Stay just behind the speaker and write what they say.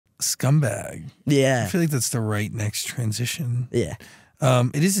Scumbag. Yeah. I feel like that's the right next transition. Yeah.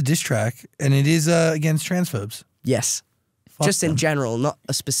 It is a diss track, and it is against transphobes. Yes. Fuck Just them. in general, not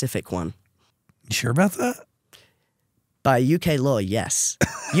a specific one. You sure about that? By UK law, yes.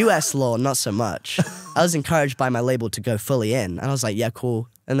 US law, not so much. I was encouraged by my label to go fully in, and I was like, yeah, cool.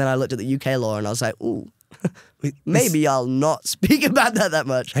 And then I looked at the UK law, and I was like, ooh, Wait, maybe I'll not speak about that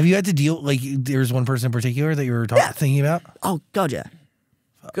much. Have you had to deal, like, there's one person in particular that you were thinking about? Oh, God, yeah.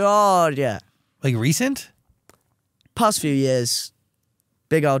 God, yeah. Like, recent? Past few years,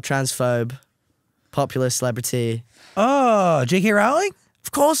 big old transphobe, popular celebrity. Oh, J.K. Rowling?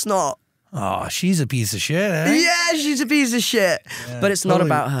 Of course not. Oh, she's a piece of shit, eh? Yeah, she's a piece of shit. Yeah, but it's not totally.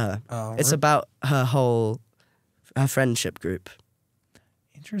 about her. Oh, It's about her friendship group.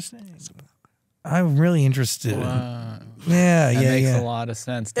 Interesting. I'm really interested. Wow. Yeah, That yeah, makes yeah. a lot of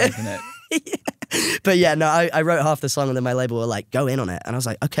sense, doesn't it? But yeah, no, I wrote half the song and then my label were like, go in on it. And I was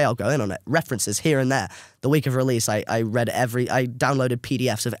like, okay, I'll go in on it. References here and there. The week of release, I downloaded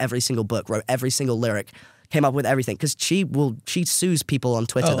PDFs of every single book, wrote every single lyric, came up with everything. Because she sues people on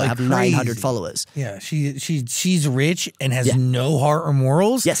Twitter that like have crazy. 900 followers. Yeah, she's rich and has Yeah. no heart or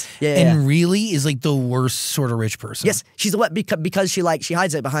morals. Yes, yeah, and really is like the worst sort of rich person. Yes, she's the because she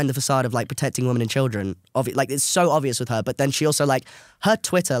hides it behind the facade of like protecting women and children. Like it's so obvious with her. But then she also like her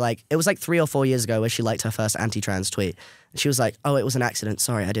Twitter, like it was like 3 or 4 years ago where she liked her first anti-trans tweet. She was like, "Oh, it was an accident.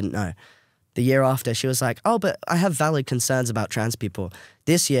 Sorry, I didn't know." The year after, she was like, "Oh, but I have valid concerns about trans people."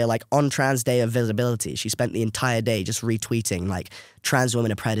 This year, like on Trans Day of Visibility, she spent the entire day just retweeting like trans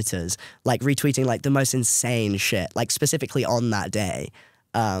women are predators, like retweeting like the most insane shit, like specifically on that day.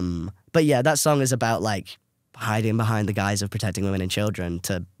 But yeah, that song is about like hiding behind the guise of protecting women and children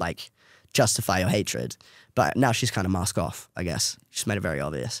to like justify your hatred. But now she's kind of masked off, I guess. She's made it very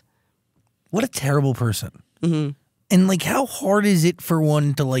obvious. What a terrible person. Mm-hmm. And like, how hard is it for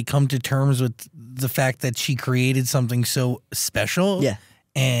one to like come to terms with the fact that she created something so special Yeah.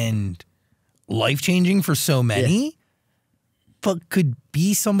 and life-changing for so many, but could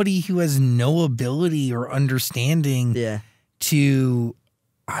be somebody who has no ability or understanding Yeah. to,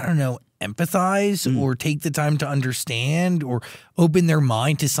 I don't know, empathize or take the time to understand or open their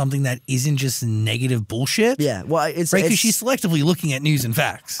mind to something that isn't just negative bullshit? Yeah. Well, it's Right, because it's- she's selectively looking at news and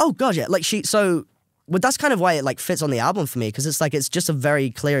facts. Oh god, yeah. Like well, that's kind of why it like fits on the album for me, because it's like it's just a very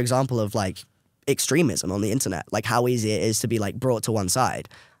clear example of like extremism on the internet, like how easy it is to be like brought to one side.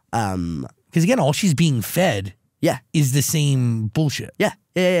 Because again, all she's being fed Yeah. is the same bullshit.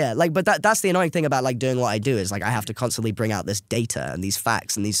 Yeah. Like, but that's the annoying thing about like doing what I do is like I have to constantly bring out this data and these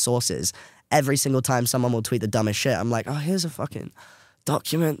facts and these sources every single time someone will tweet the dumbest shit. I'm like, oh, here's a fucking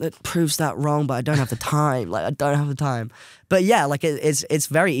document that proves that wrong, but I don't have the time. Like, I don't have the time. But yeah, like it's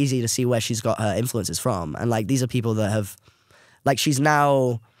very easy to see where she's got her influences from, and like these are people that have, like, she's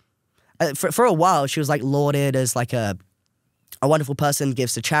now for a while she was like lauded as like a wonderful person,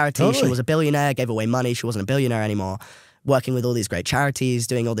 gives to charity. Totally. She was a billionaire, gave away money. She wasn't a billionaire anymore, working with all these great charities,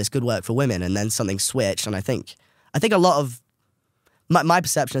 doing all this good work for women, and then something switched. And I think a lot of my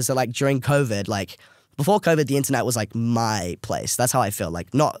perception is that like during COVID, like before COVID, the internet was like my place. That's how I feel.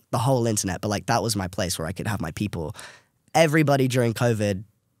 Like not the whole internet, but like that was my place where I could have my people. Everybody during COVID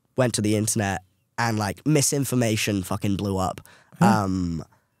went to the internet and like misinformation fucking blew up.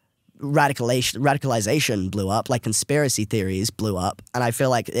 Radicalization blew up, like conspiracy theories blew up. And I feel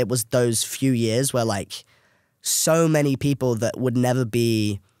like it was those few years where like so many people that would never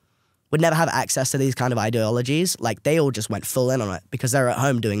have access to these kind of ideologies, like they all just went full in on it because they're at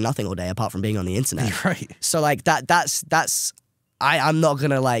home doing nothing all day apart from being on the internet. Right. So like that's I'm not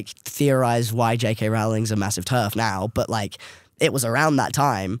gonna like theorize why J.K. Rowling's a massive TERF now, but like it was around that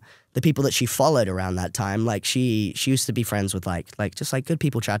time. The people that she followed around that time, like she used to be friends with like just like good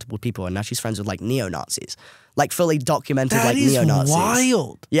people, charitable people, and now she's friends with like neo-Nazis, like fully documented That like is neo-Nazis.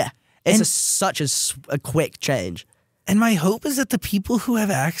 wild. Yeah, it's And- such a quick change. And my hope is that the people who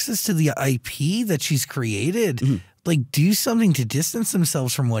have access to the IP that she's created, like, do something to distance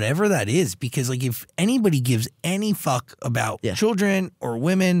themselves from whatever that is. Because, like, if anybody gives any fuck about children or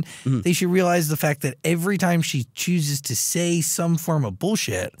women, they should realize the fact that every time she chooses to say some form of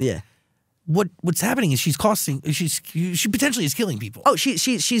bullshit, what's happening is she potentially is killing people. Oh,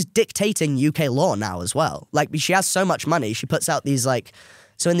 she's dictating UK law now as well. Like she has so much money, she puts out these like.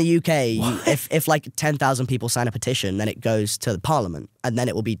 So in the UK, if like 10,000 people sign a petition, then it goes to the Parliament, and then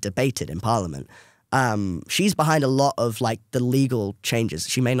it will be debated in Parliament. She's behind a lot of like the legal changes.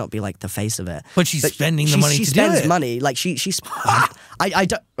 She may not be like the face of it, but she's spending the money to do it. She spends money. Like she's. I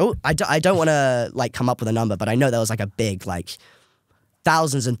don't want to like come up with a number, but I know there was like a big like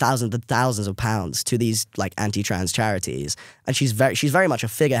thousands and thousands and thousands of pounds to these like anti-trans charities, and she's very much a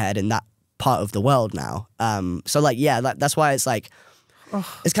figurehead in that part of the world now. So like, yeah, that's why it's like,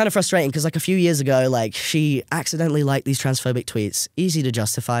 it's kind of frustrating because like a few years ago, like she accidentally liked these transphobic tweets. Easy to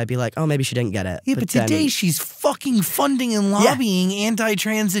justify, be like, oh, maybe she didn't get it. Yeah, but today she's fucking funding and lobbying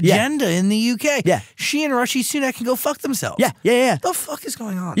anti-trans agenda in the UK. Yeah. She and Rishi Sunak can go fuck themselves. Yeah. The fuck is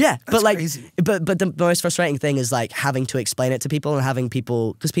going on? Yeah, That's but like, crazy. but the most frustrating thing is like having to explain it to people and having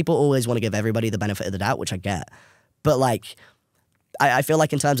people, because people always want to give everybody the benefit of the doubt, which I get. But like, I feel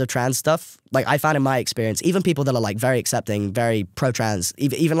like in terms of trans stuff, like I found in my experience, even people that are like very accepting, very pro-trans,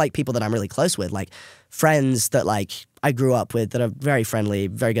 even like people that I'm really close with, like friends that like I grew up with that are very friendly,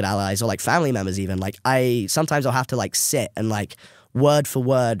 very good allies, or like family members even, like sometimes I'll have to like sit and like word for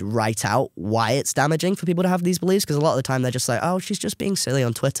word write out why it's damaging for people to have these beliefs, because a lot of the time they're just like, oh, she's just being silly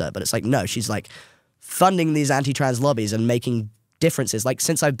on Twitter. But it's like, no, she's like funding these anti-trans lobbies and making differences. Like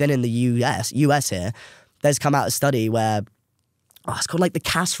since I've been in the US here, there's come out a study where, it's called like the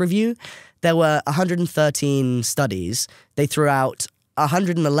Cass Review. There were 113 studies. They threw out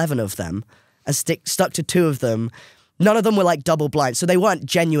 111 of them and stuck to 2 of them. None of them were like double blind. So they weren't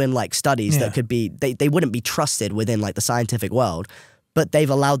genuine like studies that could be, they wouldn't be trusted within like the scientific world, but they've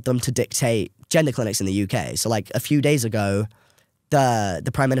allowed them to dictate gender clinics in the UK. So like a few days ago,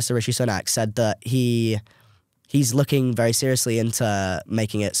 the Prime Minister Rishi Sunak said that he's looking very seriously into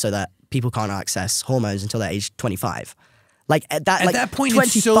making it so that people can't access hormones until they're age 25. Like at that point, 25,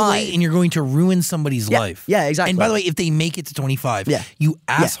 it's so late, and you're going to ruin somebody's life. Yeah, exactly. And by the way, if they make it to 25, you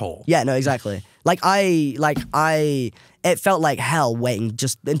asshole. Yeah, no, exactly. It felt like hell waiting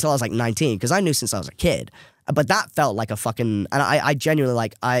just until I was like 19, because I knew since I was a kid. But that felt like a fucking, and I genuinely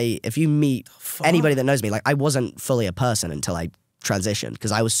like, if you meet anybody that knows me, like I wasn't fully a person until I transitioned,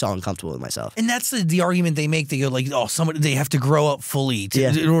 because I was so uncomfortable with myself. And that's the argument they make. They go like, oh, they have to grow up fully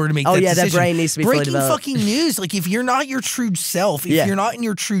in order to make that decision. Their brain needs to be fully developed. Breaking fucking news. Like if you're not your true self, if you're not in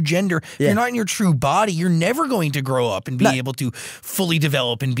your true gender, if you're not in your true body, you're never going to grow up and be able to fully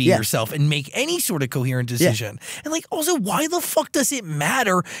develop and be yourself and make any sort of coherent decision. And like, also, why the fuck does it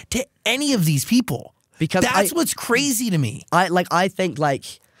matter to any of these people? Because that's what's crazy to me. I think like,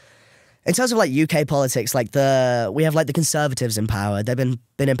 in terms of like UK politics, like we have like the Conservatives in power. They've been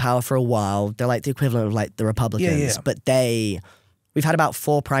in power for a while. They're like the equivalent of like the Republicans. But we've had about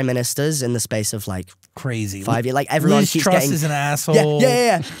 4 prime ministers in the space of like crazy 5 years. Like everyone Liz keeps Truss getting is an asshole.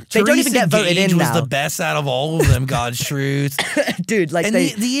 Yeah. They don't even get voted in now. Was the best out of all of them. God's truth, dude. Like, and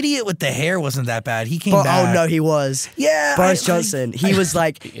the idiot with the hair wasn't that bad. He came back. Oh no, he was. Yeah, Boris Johnson. He was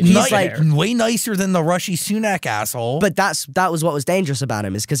like, way nicer than the Rishi Sunak asshole. But that was what was dangerous about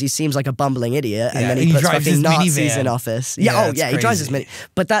him, is because he seems like a bumbling idiot, and then he puts fucking Nazis in office. He drives his mini.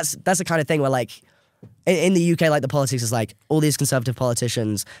 But that's the kind of thing where like, in the UK, like the politics is like all these conservative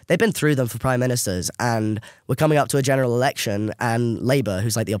politicians, they've been through them for prime ministers, and we're coming up to a general election, and Labour,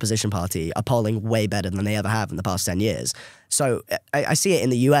 who's like the opposition party, are polling way better than they ever have in the past 10 years. So I see it in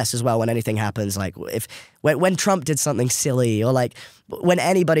the US as well when anything happens, like when Trump did something silly, or like when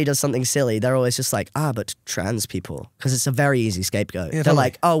anybody does something silly, they're always just like, but trans people, because it's a very easy scapegoat. They're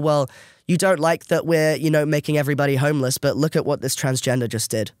like, oh, well, you don't like that we're, making everybody homeless, but look at what this transgender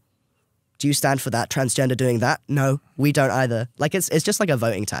just did. Do you stand for that? Transgender doing that? No, we don't either. Like it's just like a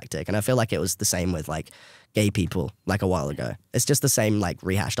voting tactic, and I feel like it was the same with like gay people like a while ago. It's just the same like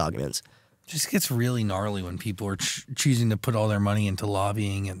rehashed arguments. It just gets really gnarly when people are choosing to put all their money into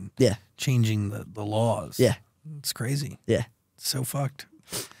lobbying and changing the laws. Yeah, it's crazy. Yeah, it's so fucked.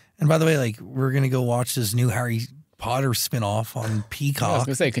 And by the way, like we're gonna go watch this new Harry Potter spin-off on Peacock. I was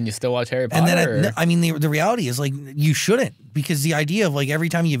gonna say, can you still watch Harry Potter? And then I mean, the reality is like you shouldn't, because the idea of like every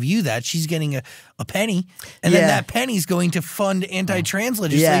time you view that, she's getting a penny, and then that penny's going to fund anti-trans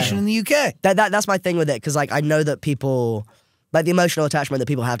legislation in the UK. That's my thing with it, because like I know that people, like the emotional attachment that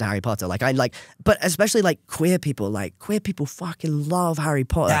people have to Harry Potter, but especially like queer people fucking love Harry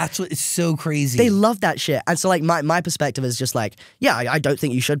Potter. That's what it's so crazy. They love that shit, and so like my perspective is just like, I don't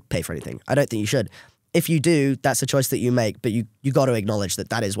think you should pay for anything. I don't think you should. If you do, that's a choice that you make, but you got to acknowledge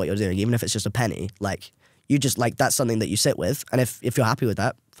that is what you're doing, even if it's just a penny. Like, you just, like, that's something that you sit with, and if you're happy with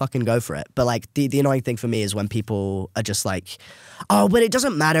that, fucking go for it. But, like, the annoying thing for me is when people are just like, oh, but it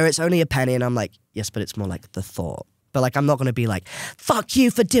doesn't matter, it's only a penny, and I'm like, yes, but it's more like the thought. But, like, I'm not going to be like, fuck you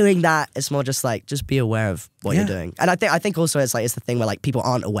for doing that. It's more just like, just be aware of what you're doing. And I think also it's the thing where, like, people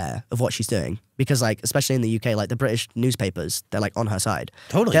aren't aware of what she's doing. Because, like, especially in the UK, like, the British newspapers, they're, like, on her side.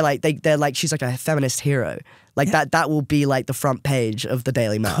 Totally. They're like, she's like a feminist hero. Like, that will be, like, the front page of the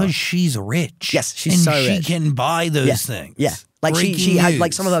Daily Mail. Because she's rich. Yes, she's so rich. And she can buy those things. Yeah. Like, she had,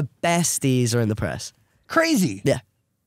 like, some of her besties are in the press. Crazy. Yeah.